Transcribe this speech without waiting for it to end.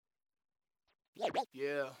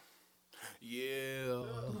Yeah.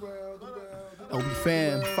 Oh, we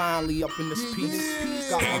fam, finally up in this piece.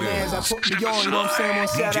 Got my mans that put me on, you know what I'm saying? One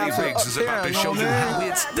shout out to Riggs is about to show you how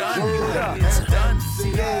it's done. It's done.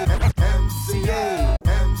 MCA.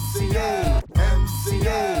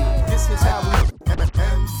 This is how we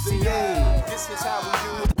MCA. This is how we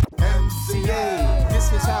do MCA.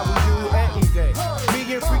 This is how we do anything.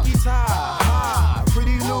 Me and Freaky Ty,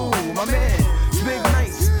 Pretty Lou, my man, Big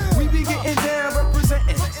Nice. We be getting down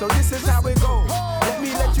representing. So this is how it goes. Let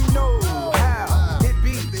me let you know how it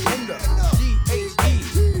be in the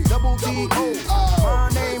GHE double D-O. My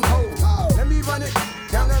name Ho. Let me run it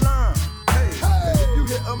down the line. Hey, if you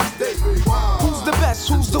hit a mistake, who's the best?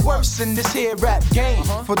 Who's the worst in this here rap game?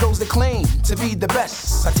 For those that claim to be the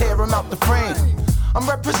best, I tear them out the frame. I'm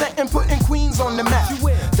representing, putting Queens on the map.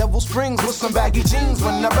 Devil Springs with some baggy jeans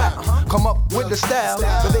when I rap. Come up with the style,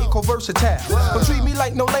 but they call versatile. But treat me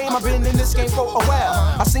like no lame, I've been in this game for a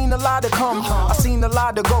while. I seen a lot of come, I seen a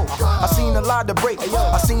lot of go. I seen a lot of break,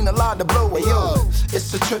 I seen a lot of blow. Hey, yo,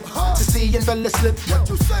 it's a trip to see and fella slip.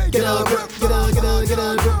 Get a grip, get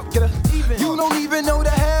a grip, get a. You don't even know the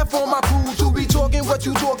half on my crew to be talking what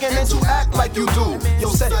you talking and to act like you do. Yo,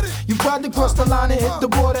 said you tried to cross the line and hit the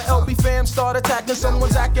border. LB fam start attacking.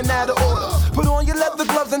 Someone's acting out of order. Put on your leather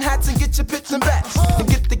gloves and hats and get your pits and bats. And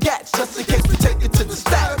get the gats just in case we take it to the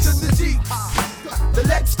stacks. The Jeeps, the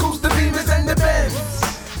Lexus, the Beamers and the Benz.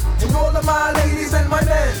 And all of my ladies and my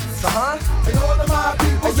men. And all of my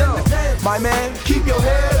people in the pen. My man, keep your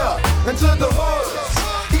head up into the hoods.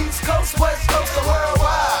 East Coast, West Coast, the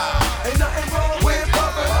worldwide. Ain't nothing wrong with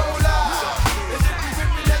poppin' whole lot. And if you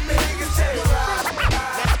with me, let me hear you say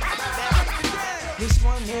this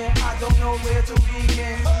one here, I don't know where to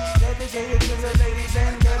begin. Dedicated to the ladies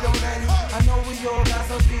and gentlemen. I know we all got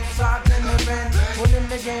some deep socks in the bend. Well, in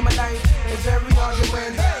the game of life, it's very hard to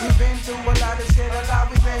win. We've been through a lot of shit, a lot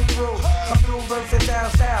we've been through. Come through versatile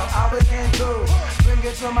style, I we can do. Bring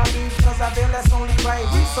it to my beat, cause I feel that's only right.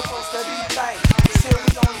 We supposed to be tight, still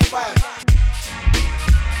we only fight.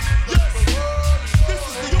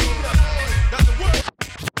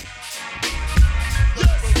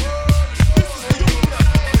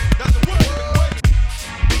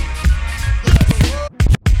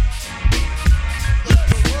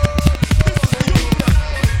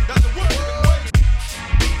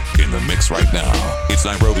 Right now, it's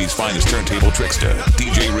Nairobi's finest turntable trickster,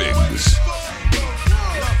 DJ Riggs.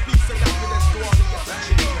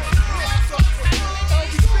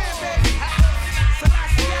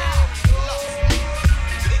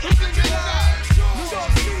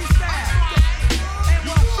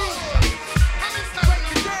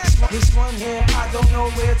 This one here, I don't know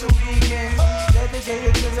where to begin.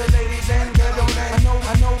 Dedicated to the ladies and gentlemen.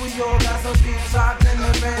 I know we all got some deep socks in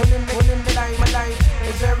the band. Within the life, my life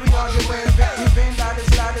is very hard to win. We've been down the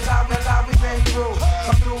sliders, how we've been through.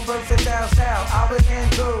 Come through versatile style, how we can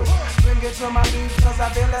do. Bring it to my beat, cause I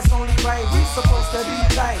feel that's only right. We supposed to be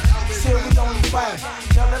tight, still we only fight.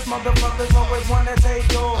 Jealous motherfuckers always wanna take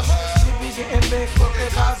yours. She be getting big,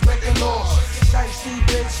 crooked, cars breaking laws. Shiesty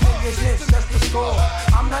bitch, niggas, that's the score.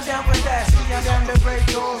 I'm not down for that, see I'm down to break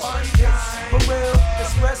doors. It's for real,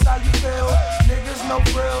 express how you feel. Niggas no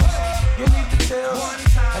frills, you need the chills.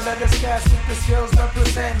 And let us cast with the skills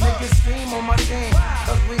represent. Niggas scheme on my team,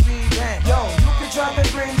 cause we be bent. Yo, you can try to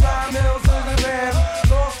bring $5 mils to the rim.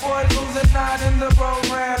 Lost boy losing not in the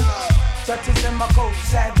program. Touches in my coat,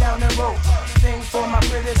 sat down and wrote things for my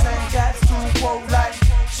critics and cats to quote like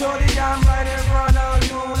shorty, I'm right in front of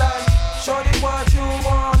you like shorty, what you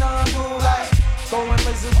wanna do like going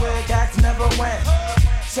places where cats never went.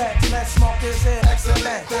 Sex, let's smoke this here,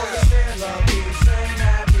 excellent. Love you, say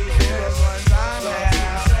happy this one time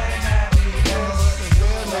now. Say happy this,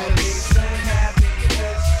 love you, say happy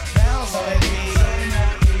this. Bounce with me, say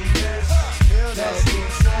happy this. Let's do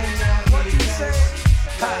say happy what you say?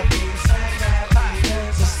 Happy, say happy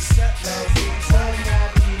this. Let's do say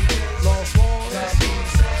happy this. Lost boys, let's do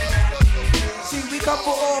say happy this. See, we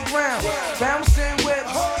couple all ground, bouncing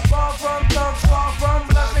whips. Far from thugs, far from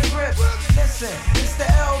bluff and grip. Listen, it's the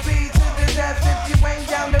LB to the death. If you ain't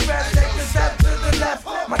down the rest, take a step to the left.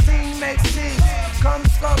 My team makes cheese, come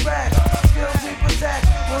correct. Skills we protect,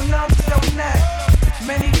 will numb your neck.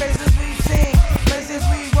 Many faces we've seen, places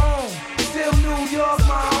we roam. Still New York,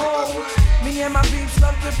 my home. Me and my beats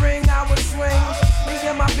love to bring our swing. Me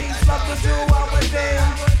and my beats love to do our thing.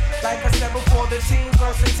 Like I said before, the team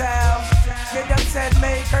versatile. Get upset,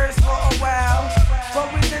 make hurts for a while.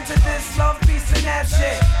 But we into this love, peace, and that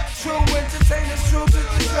shit. True entertainers, true to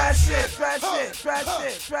the trash shit. Trash shit, trash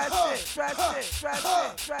shit, trash shit, trash shit, trash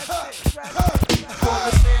shit, trash shit, trash shit. For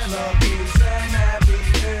the love, peace, and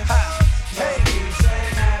happiness. Hey.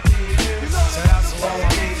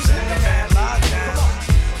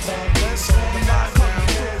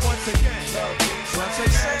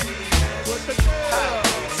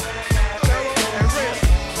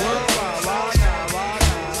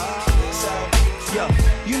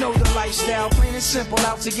 out, plain and simple,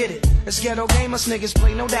 out to get it. It's ghetto game, us niggas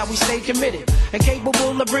play, no doubt we stay committed. And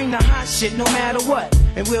capable of bring the hot shit no matter what.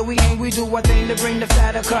 And where we aim, we do our thing to bring the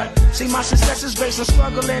fatter cut. See, my success is based on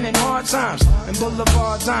struggling in hard times. And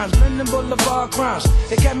boulevard times, blending boulevard crimes.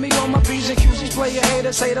 They kept me on my P's and Q's, these player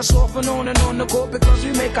haters hate us off and on the court because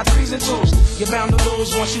we make our threes and twos. You're bound to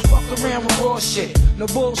lose once you fuck around with raw shit. No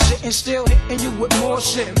bullshit and still hitting you with more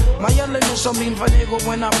shit. My yelling is so mean for nigga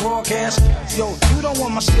when I broadcast. Yo, you don't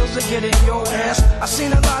want my skills to get in your ass. I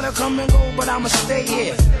seen a lot of come and go, but I'ma stay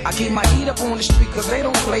here. I keep my heat up on the street cause they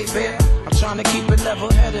don't play fair. I'm trying to keep it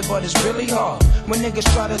level-headed, but it's really hard when niggas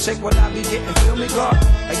try to take what I be getting, feel me, God?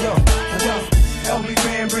 Hey, yo, LB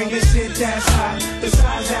fan, bring your shit that's hot.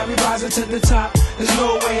 Besides that, we rising to the top. There's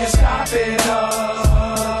no way to stop it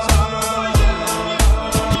up.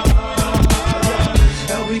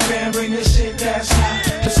 LB fan, bring the shit that's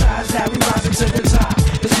hot. Besides that, we rising to the top.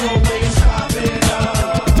 There's no way to stop it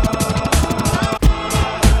up.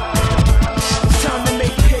 It's time to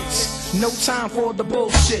make hits. No time for the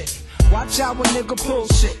bullshit. Watch out when nigga pull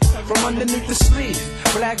shit from underneath the sleeve.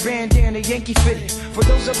 Black bandana, Yankee fitted. For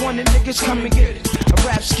those that want it, niggas come and get it. A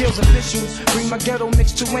rap skills official. Bring my ghetto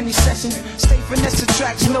mix to any session. Stay finesse the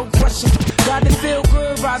tracks, no question. Got to feel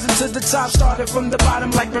good, rising to the top. Started from the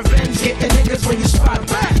bottom like revenge. Getting niggas when you spot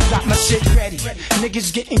them. Got my shit ready.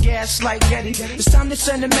 Niggas getting gas like Getty. It's time to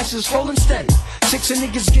send a message, holding steady. Chicks and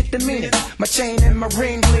niggas get the meaning. My chain and my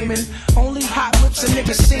ring gleaming. Only hot whips and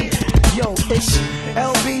niggas seen it. Yo, it's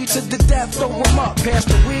LB to the death, throw 'em up. Pass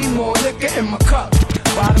the weed, more liquor in my cup.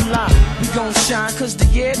 Bottom line, we gon' shine cause the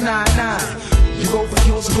year 9-9. You go for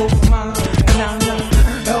yours, I go for mine.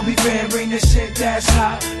 LB fan, bring the shit that's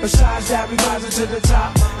hot. Besides that, we rising to the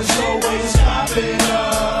top. There's no way to stop it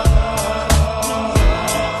up.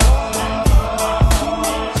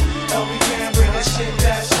 LB fan, bring the shit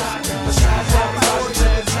that's hot. Besides that, we rising to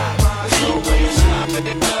the top. There's no way to stop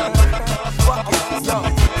it up. Fuck it, yo.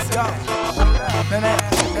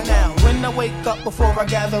 Now, when I wake up before I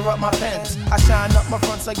gather up my pens, I shine up my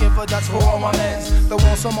fronts, I give a Dutch for all my mens. The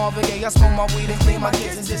one some Marvin Gaye, I smoke my weed and clean my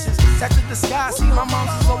kitchen dishes. Touch the sky, see my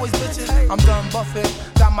mom's is always bitching. I'm done buffet,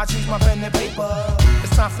 got my trees, my pen and paper.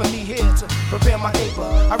 It's time for me here to prepare my paper.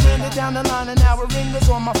 I ran it down the line and now a ringer's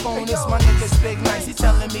on my phone. It's my nigga's Big Nice, he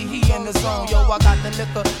telling me he in the zone. Yo, I got the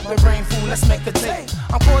liquor, the brain food, let's make a tape.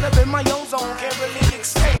 I'm caught up in my own zone, can't really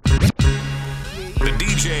escape. The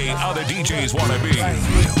DJ other DJs wanna be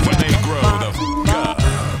when they grow the f up.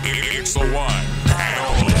 It's the one and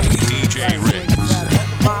only DJ Riggs.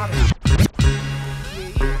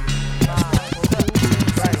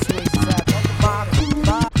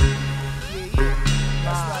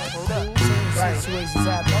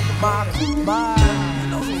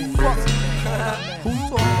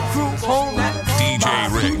 DJ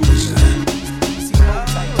Riggs.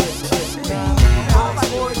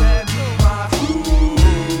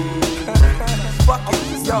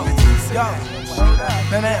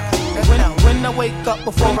 When I wake up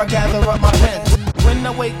before I gather up my pens. When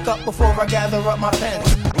I wake up before I gather up my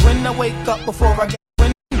pens. When I wake up before I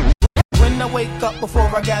when I wake up before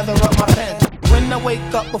I gather up my pens. When I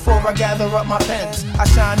wake up before I gather up my pens, I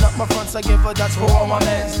shine up my fronts, I give a Dutch for all my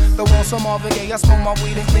mens. The one some Marvin Gaye, I smoke my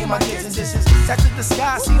weed and clean my kitchen dishes. Touch the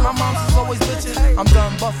sky, see my mom's is always bitching. I'm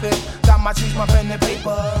done buffet, got my trees, my pen and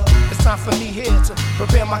paper. It's time for me here to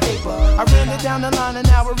prepare my paper. I ran it down the line and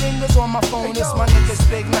now a ringer's on my phone. It's my nigga's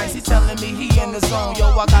Big Nice, he telling me he in the zone. Yo,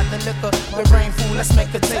 I got the liquor, the brain food, let's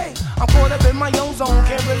make a tape. I'm caught up in my own zone,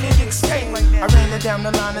 can't really escape. I ran it down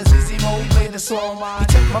the line as Izzy Mo, he played the song. He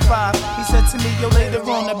took my vibe, he said to me, yo, later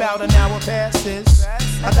on about an hour passes.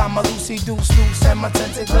 I got my Lucy Deuce loose and my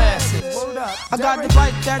tinted glasses. I got the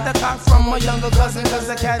bike that I got from my younger cousin, cause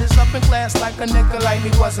the cat is up in class like a nigga like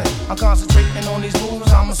me wasn't. I'm concentrating on these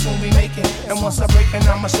moves I'ma soon be making. And once I break it,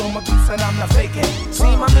 I'ma show my peeps that I'm not faking.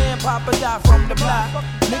 See my man Papa die from the block.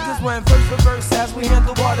 Niggas went verse for verse as we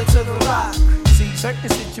handle water to the rock. See, certain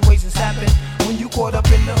situations happen when you caught up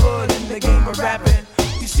in the hood in the game of rapping.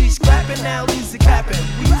 You see scrapping now leaves the capping.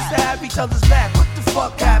 We used to have each other's back, what the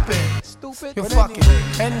fuck happened? Stupid, you're fucking.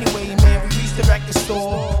 Anyway, man, we reached the record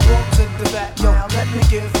store. Walk to the back, yo, let me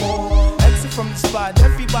get four. Exit from the spot,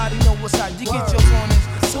 everybody know what's hot. You get your corners,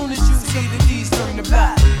 as soon as you see the D's turn the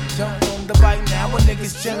black. Jump on the bike, now a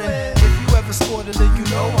nigga's chillin'. If you ever scored a lick, you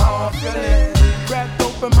know how I'm feelin'. Cracked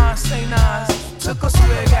open my St. Eyes, took a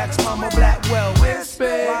swig, asked Mama Blackwell, where's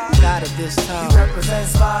Spade? Got it this time. He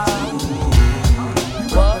represents my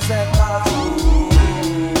represent my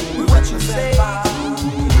what you say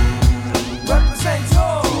represents you.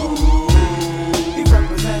 He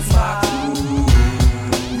represents my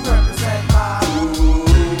you represent my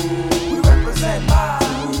we represent my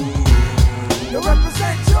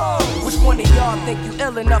think you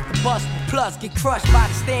ill enough to bust. Plus, get crushed by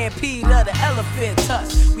the stampede of the elephant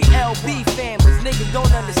tusk. We LB families, niggas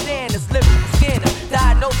don't understand us. Lyrical scanner,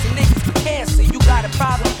 diagnosing niggas with cancer. You got a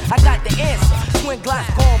problem? I got the answer. Twin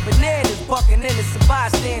Glocks going bananas, bucking innocent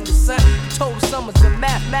bystanders, son. Total summers a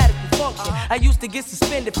mathematical function. I used to get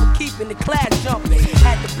suspended for keeping the class jumping.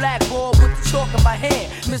 At the blackboard with the chalk in my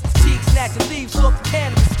hand. Mr. Cheek snatching leaves off the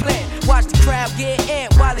cannabis plant. Watch the crowd get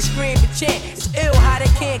amped while they scream and chant. It's ill how they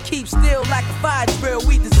can't keep still like a fire drill.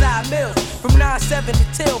 We desire mills from 9-7 to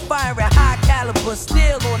till, firing high caliber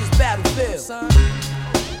steel on this battlefield. Son,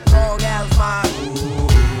 Long Island's mine,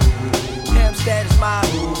 Hempstead is mine,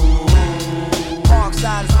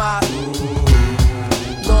 Parkside is mine,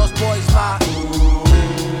 Lost Boys is mine,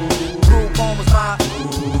 Group Home is mine,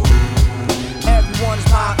 everyone is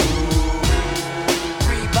mine,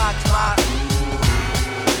 Reebok is mine,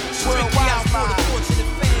 Worldwide is mine.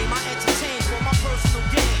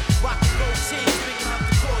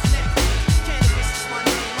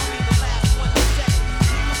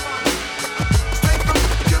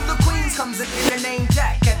 The name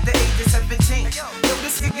Jack at the age of 17. Yo,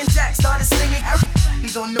 this kickin' Jack started slinging.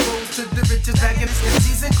 He's on the road to the riches, bagging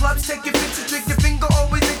MCs in clubs, taking pictures, drink your finger,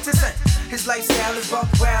 always innocent. His lifestyle is buck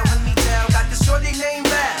wild, let me tell. Got the shorty named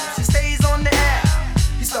Val, she stays on the air.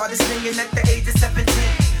 He started slinging at the age of 17.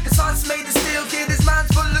 His heart's made of steel, kid, his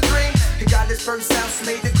mind's full of green. He got his first house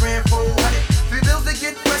made a grand 400. 3 bills to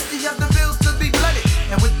get rusty, other bills to be blooded.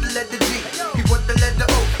 And with the letter G, he put the letter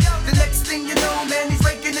O. The next thing you know, man, he's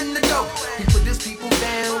raking in the dough. He put his people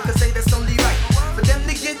down, cause say that's only right. For them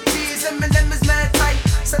to get G's, Eminem is mad tight.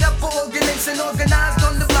 Set up for organization, organized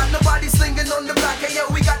on the block. Nobody slinging on the block. Hey yo,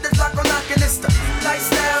 we got this block on knocking this stuff.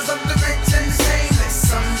 Lifestyles of the rich and the shameless.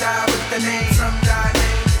 Some die with the name, some die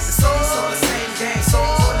nameless. It's all the same game, it's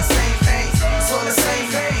all the same thing. It's all the same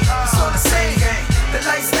game, it's all the same game. The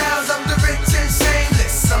lifestyles of the rich and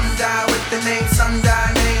shameless. Some die with the name, some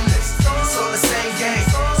die nameless. It's all the same game,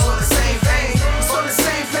 it's all the same thing. It's all the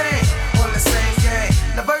same thing, all the same game.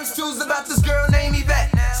 Now verse 2's about this girl named Yvette.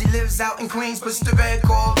 She lives out in Queens, push the red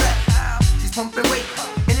Corvette. She's pumping weight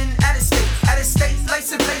in and out of state,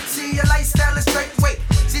 license plate. See your lifestyle is straight weight.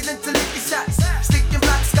 She's into licking shots, sticking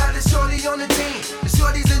blocks. Got a shorty on the team. The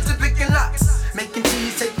shorty's into picking locks, making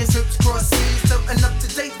cheese, taking trips cross seas, tilting up to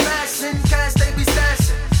date fashion. Cash they be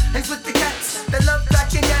stashing. Hangs with the cats that love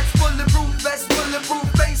blacking cats. Bulletproof vest, bulletproof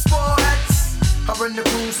baseball hats. Her and the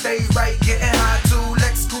crew stay right, getting high too.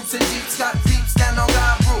 Lex groups and Jeeps got peeps down on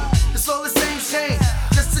God Brew. It's all the same shame,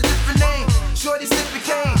 just a different name. Shorty sipping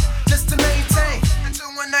cane, just to maintain.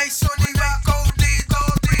 Until one night, shorty rock gold D,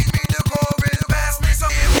 me the chorus, pass me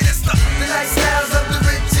some stuff. The lifestyles of the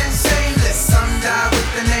rich and shameless. Some die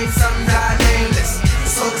with the name, some die nameless.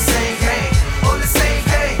 It's all the same game, all the same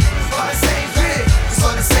game, all the same thing. It's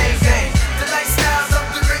all the same game. The lifestyles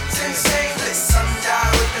of the rich and shameless. Some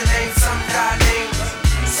die with the name, some die nameless.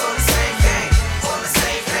 It's all the same game, all the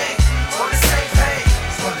same thing, all the same thing.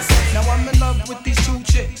 All the same. Now I'm in love with these 2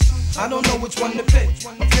 chicks. I don't know which one to pick.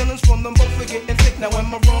 My feelings from them both are getting thick. Now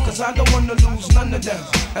am I wrong? Cause I don't wanna lose none of them.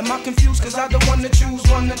 Am I confused? Cause I don't wanna choose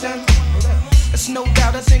one of them. It's no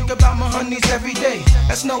doubt I think about my honeys every day.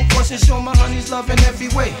 That's no question, show my honeys love in every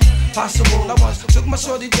way possible. I once took my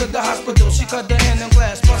shorty to the hospital. She cut her hand in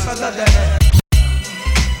glass, plus I love that hand.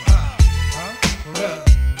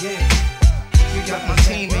 Yeah. We got my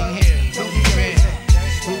team in here. Louis Grand,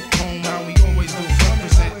 Group Home, how we always do.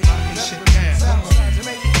 Represent and shit down.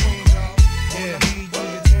 Yeah.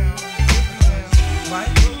 Right.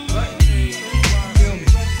 Feel me?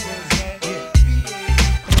 Yeah.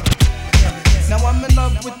 Now I'm in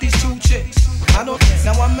love with these 2 chicks.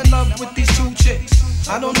 Now I'm in love with these 2 chicks.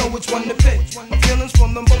 I don't know which one to pick. My feelings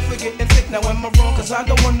from them both are getting thick. Now am I wrong? Cause I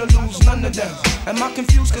don't wanna lose none of them. Am I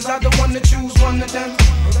confused? Cause I don't wanna choose one of them.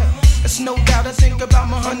 It's no doubt I think about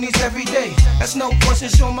my honeys every day. That's no question,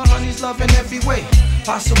 show my honeys love in every way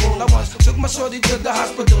possible. I once took my shorty to the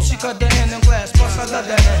hospital. She cut her hand in glass, plus I love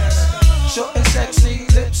that ass. Short and sexy,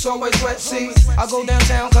 lips always wet, see. I go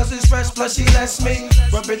downtown cause it's fresh, plus she lets me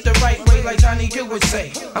rub it the right way like Johnny Gill would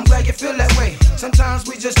say. I'm glad you feel that way. Sometimes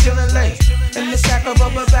we just chillin' late in the sack of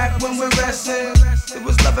rubber back when we're resting. It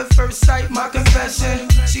was love at first sight, my confession.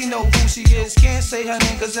 She know who she is, can't say her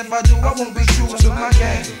name, cause if I do, I won't be true to my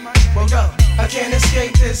game. Well, yo, I can't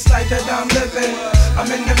escape this life that I'm living. I'm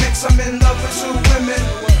in the mix, I'm in love with 2 women.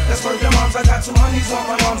 That's word of moms, I got 2 honeys on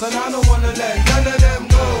my arms, and I don't wanna let none of them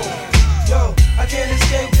go. Yo, I can't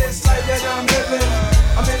escape this life that I'm living.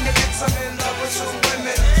 I'm in the mix, I'm in love with 2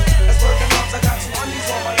 women. That's word of moms, I got 2 honeys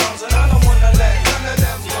on my arms, and I don't wanna let none of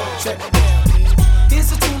them go. Here's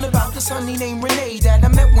a tune about this honey named Renee that I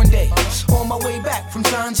met one day on my way back from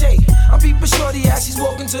John Jay. I'm peeping shorty as she's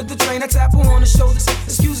walking to the train. I tap her on the shoulders.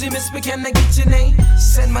 Excuse me, miss, but can I get your name? She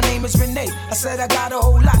said my name is Renee. I said I got a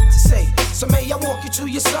whole lot to say. So may I walk you to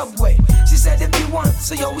your subway? She said if you want.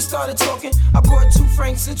 So yo, we started talking. I brought 2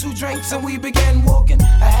 francs and 2 drinks and we began walking.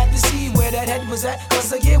 I had to see where that head was at, cause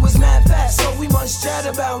the year was mad fast. So we must chat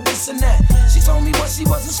about this and that. She told me what she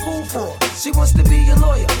was in school for. She wants to be a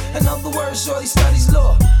lawyer. In other words, shorty studies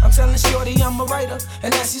law. I'm telling shorty I'm a writer.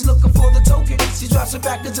 And as she's looking for the token, she drops a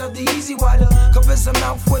package of the easy wider. Covers her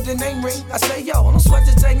mouth with the name ring. I say yo, don't sweat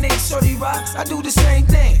the technique, shorty rocks. I do the same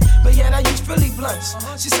thing, but yet I use Philly blunts.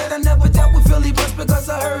 She said I never dealt with Philly blunts because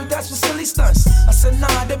I heard that's for silly stunts. I said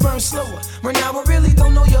nah, they burn slower. Right now I really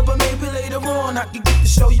don't know you, but maybe later on I can get to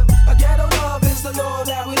show you. A ghetto love is the law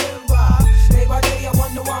that we live by. Day by day I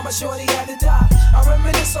wonder why my shorty had to die. I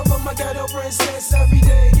reminisce over my ghetto princess every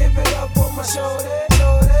day. Give it up on my shoulder.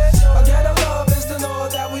 A ghetto love is the law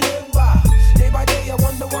that we live by. Day by day I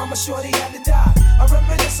wonder why my shorty had to die. I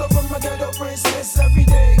reminisce over my ghetto princess every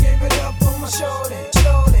day. Give it up on my shoulder.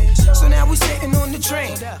 So now we sitting on the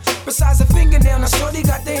train. Besides a fingernail, now shorty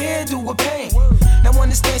got the hairdo with pain. Now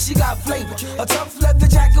understand she got flavor. A tough leather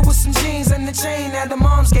jacket with some jeans and the chain that the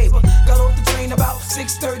moms gave her. Got off the train about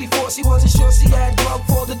 6:34. She wasn't sure she had grub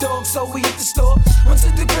for the dog, so we hit the store. Went to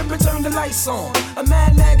the crib and turned the lights on. A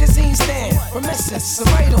Mad magazine stand, reminiscence,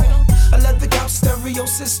 right on. A leather couch stereo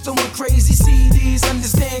system with crazy CDs.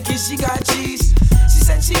 Understand, kid, she got cheese. She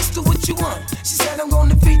said, cheeks, do what you want. She said, I'm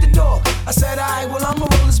gonna feed the dog. I said, alright, well, I'ma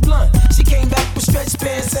roll this blunt. She came back with stretch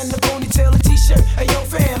pants and a ponytail, a t-shirt. Hey, yo,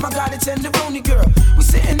 fam, I got a tenderoni girl. We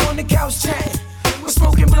sitting on the couch chatting. We're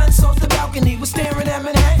smoking blunts off the balcony. We're staring at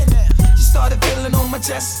Manhattan. She started feeling on my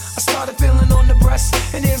chest. I started feeling on the breast.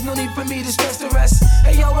 And there's no need for me to stress the rest.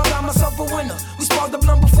 Hey, yo, I got myself a winner. We sparked the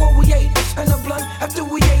blunt before we ate. And the blunt after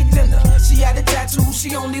we ate dinner. She had a tattoo,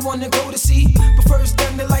 she only wanna go to see. But first,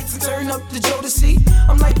 turn the lights and turn up the Jodeci.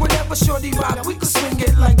 I'm like, whatever, shorty rock, we could swing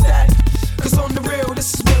it like that. Cause on the real,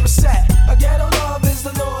 this is where it's at. A ghetto love is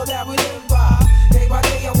the law that we live by. Day by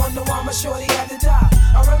day, I wonder why my shorty had to die.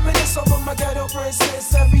 I reminisce over my ghetto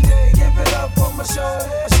princess every day. Give it up on my shoulder.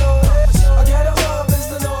 A ghetto love is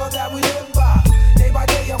the law that we live by. Day by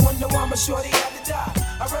day, I wonder why my shorty had to die.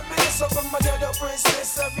 I reminisce over my ghetto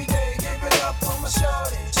princess every day. Give it up on my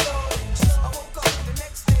shoulder. I woke up the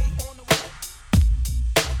next day on the way.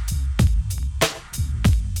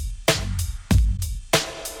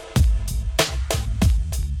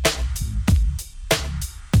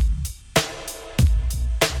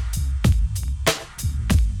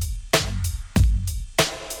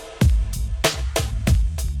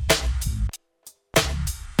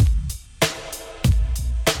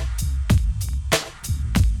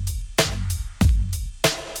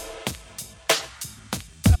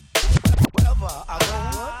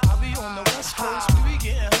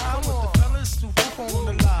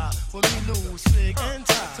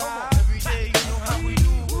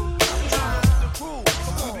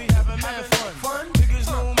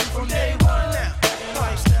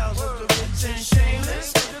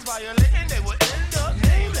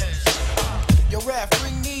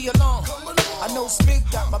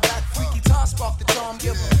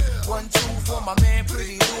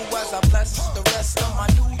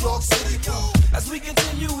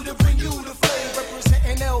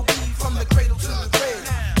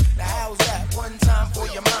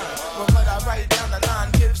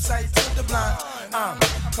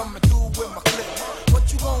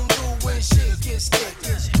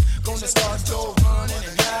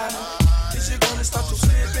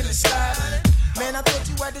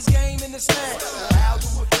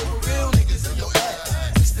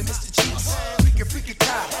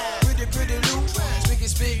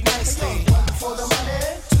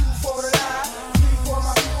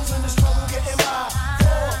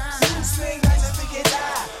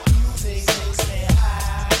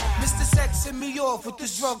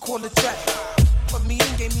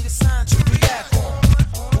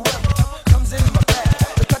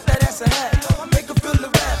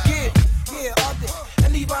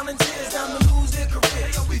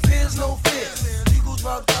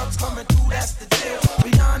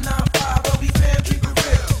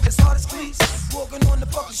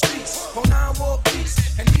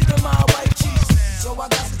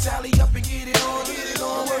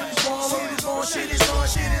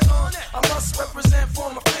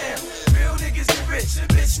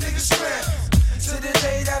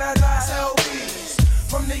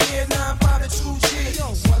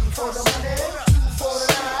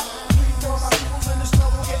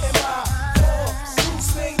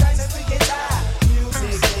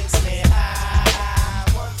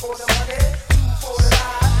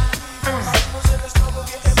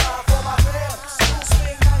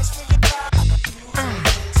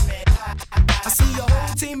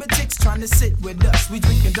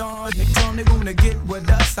 with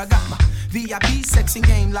us. I got my VIP section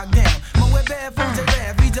game locked down. My web bad phones are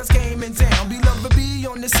rare, we just came in town. Beloved be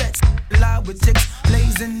on the set, live with chicks,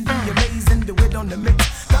 blazing, be amazing, do it on the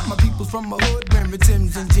mix. Got my people from my hood wearing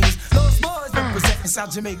Timbs and jeans. Lost boys representing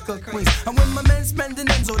South Jamaica, Queens. And when my men spending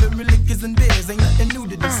ends, all them liquors and beers, ain't nothing new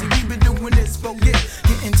to this. See, we been doing this for years.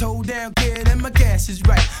 Getting told down, kid, and my cash is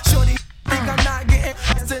right. Shorty think I'm not getting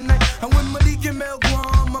tonight. And when Malik and Mel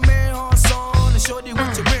Guam, my man Harson, and shorty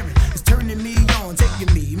what you wearing, it's turning me on,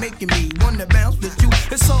 taking me, making me wanna bounce with you.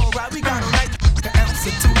 It's alright, we got a right to ounce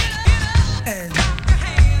or two. And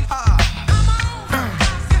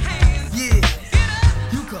yeah,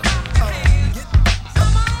 you go.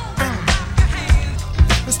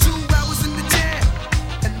 It's 2 hours in the jam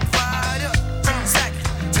and fired up. Zach,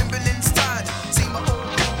 Timberland style. See my old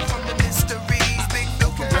girl from the mysteries. Big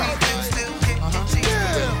Bill from Cleveland, still getting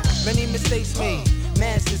cheese. Many mistakes made,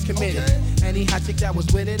 masses committed. Any hot chick that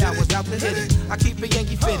was with it, I was out to hit it. I keep a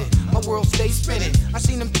Yankee fitted, my world stays spinning. I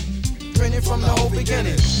seen them grinning from the whole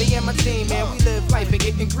beginning. Me and my team, man, we live life and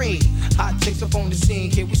getting green. Hot chicks up on the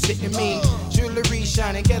scene, kid, we sitting mean. Jewelry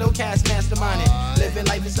shining, ghetto cast masterminding. Living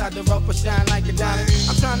life inside the rough, but shine like a diamond.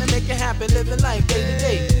 I'm trying to make it happen, living life day to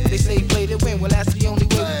day. They say play to win, well that's the only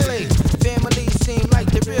way we play. Family seem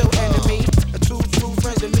like the real enemy. A true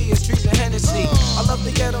friend to me is streets and Hennessy. I love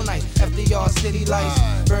the ghetto night, FDR city lights.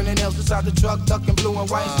 Burning nails inside the truck, ducking blue and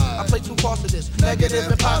white. I play two parts of this, negative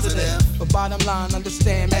and positive. But bottom line,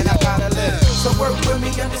 understand, man, I gotta live. So work with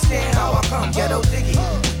me, understand how I come. Ghetto diggy,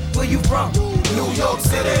 where you from? New York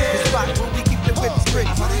City. The spot where we keep the whips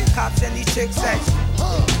pretty. Cops and these chicks action.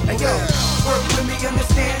 Hey yo, work with me,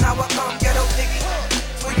 understand how I come. Ghetto diggy,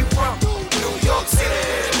 where you from? New York City.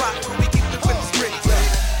 The spot where we keep the whips pretty.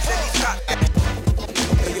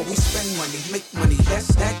 Hey yo, we spend money, make money,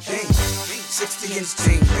 that's that thing. 60-inch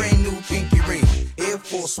chain, brand new pinky ring. Air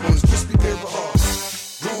Force Ones, crispy pair of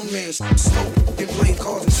hearts. Grown man, smoke and play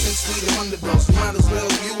cards. And since we the underdogs, we might as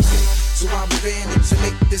well use it. So I began to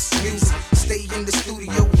make this music. Stay in the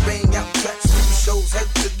studio, bang out tracks. Do shows, head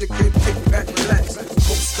to the crib, kick back, relax.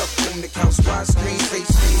 Post up on the couch, widescreen,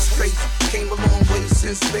 face me straight. Came a long way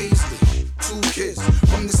since Paisley. 2 kids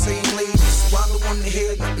from the same lady. So I don't wanna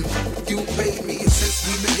hear nothing. You paid me, and since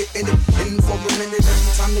we been getting it in for a minute,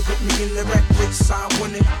 every time they put me in the rack, which side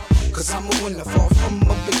winning? Cause I'm a winner, far from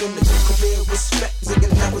a beginner. Career respect, nigga,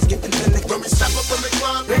 now it's getting in the When we step up in the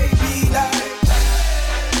club, baby, like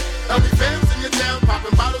there'll be fans in your town,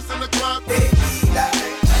 popping bottles in the club. baby, like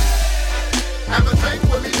Have a drink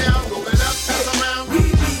with me now, rolling up, pass around. we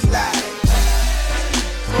be like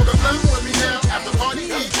Smoke a blunt with me now, after party,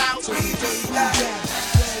 eat out. we be like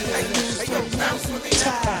hey yo, bounce with me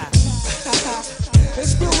now.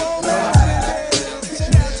 Let's go on now.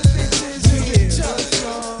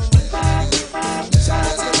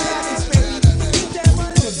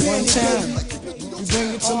 One time, we bring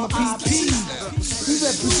it to my PP. We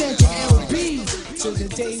represent the LB till the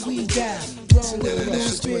day we die. Roll with no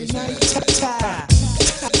spirit night. Ta.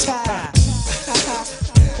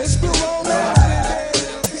 Let's go on now.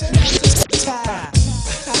 Ta.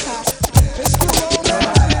 Let's go on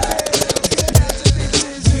now.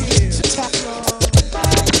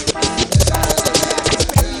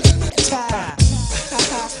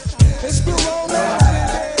 Let's go on now.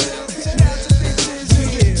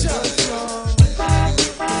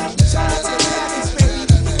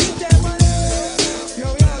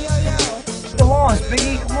 Come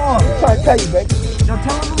on. I'm trying to tell you, baby. Yo,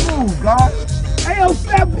 tell him to move, God. Hey, yo,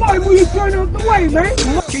 fat boy, will you turn out the way, man?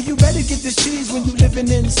 Okay, you better get this cheese when you living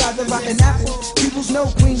inside the rotten apple. Peoples know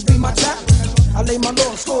Queens be my chapel. I lay my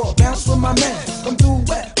low score, bounce with my man. Come through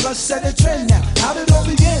wet, plus set a trend now. How did it all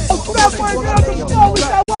begin? Oh, fat boy, get out the door with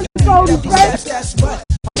that one to go, right? That's what.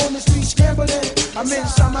 I'm on the street scrambling. I'm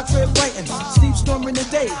inside my crib writing. Sleep storming the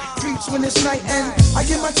day, creeps when it's night. And I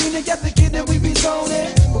get my team together, kid, and we be zoning.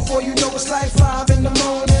 Before you know it's like 5 in the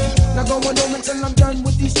morning. Not going home until I'm done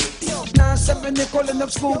with these 9-7, they're calling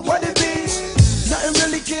up school. What it be? Nothing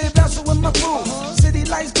really, kid, bouncing with my crew. City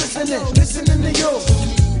lights glistening, listening to you.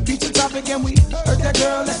 Beat the topic and we heard that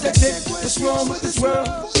girl at that chick. What's wrong with this world?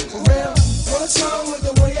 For real? What's wrong with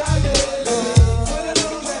the way I live? Put a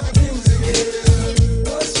little rap music in.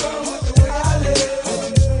 What's wrong with the way I live? Put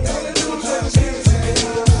a little rap music in.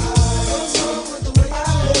 What's wrong with the way I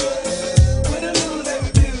live? Put a little rap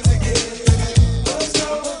music in. What's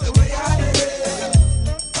wrong with the way I live?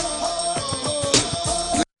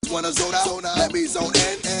 Wanna zone out, let me zone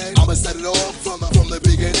in. I'ma set it off from the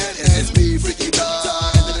beginning. It's me, Freaky Dog.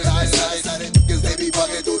 End of the night, cause they be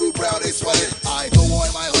bugging, doodoo brown, they sweating. I go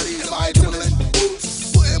on my hoodies, my chillin'.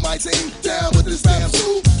 Putting my team down with this damn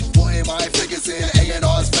suit. Putting my fingers in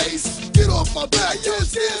A&R's face. Get off my back, you're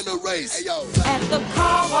still in the race. Hey, yo. At the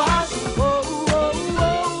car wash, whoa, whoa,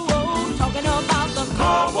 whoa, whoa, talking about the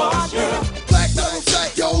car wash, yeah. Black double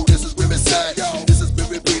jack, yo, this is River Sack. Yo, this is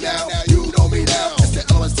River B now. You know me now. It's the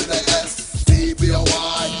elements to the S.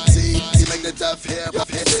 D-B-O-I. C. Make the deaf hip.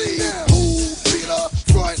 C. Who? Peter.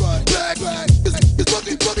 Front. Black. It's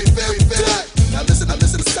bugging very fat. Now listen,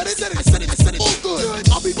 set it. All good.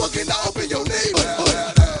 I'll be bugging out up in your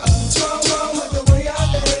neighborhood.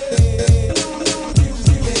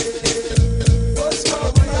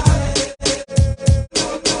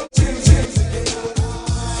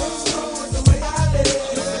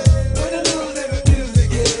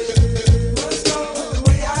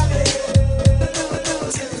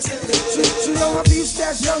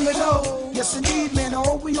 Younger though, yes indeed, man. I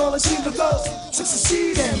hope we all achieve the goals to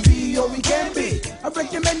succeed and be all we can be. I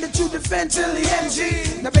recommend that you defend till the end,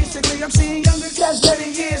 G. Now basically, I'm seeing younger cats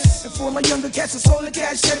shedding years, and for my younger cats, it's all the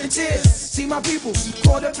cats shedding tears. See my people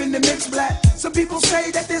caught up in the mix black. Some people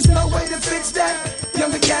say that there's no way to fix that.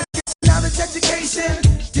 Younger cats get knowledge education.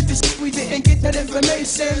 Get this shit, we didn't get that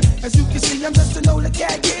information. As you can see, I'm just an older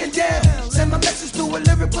cat.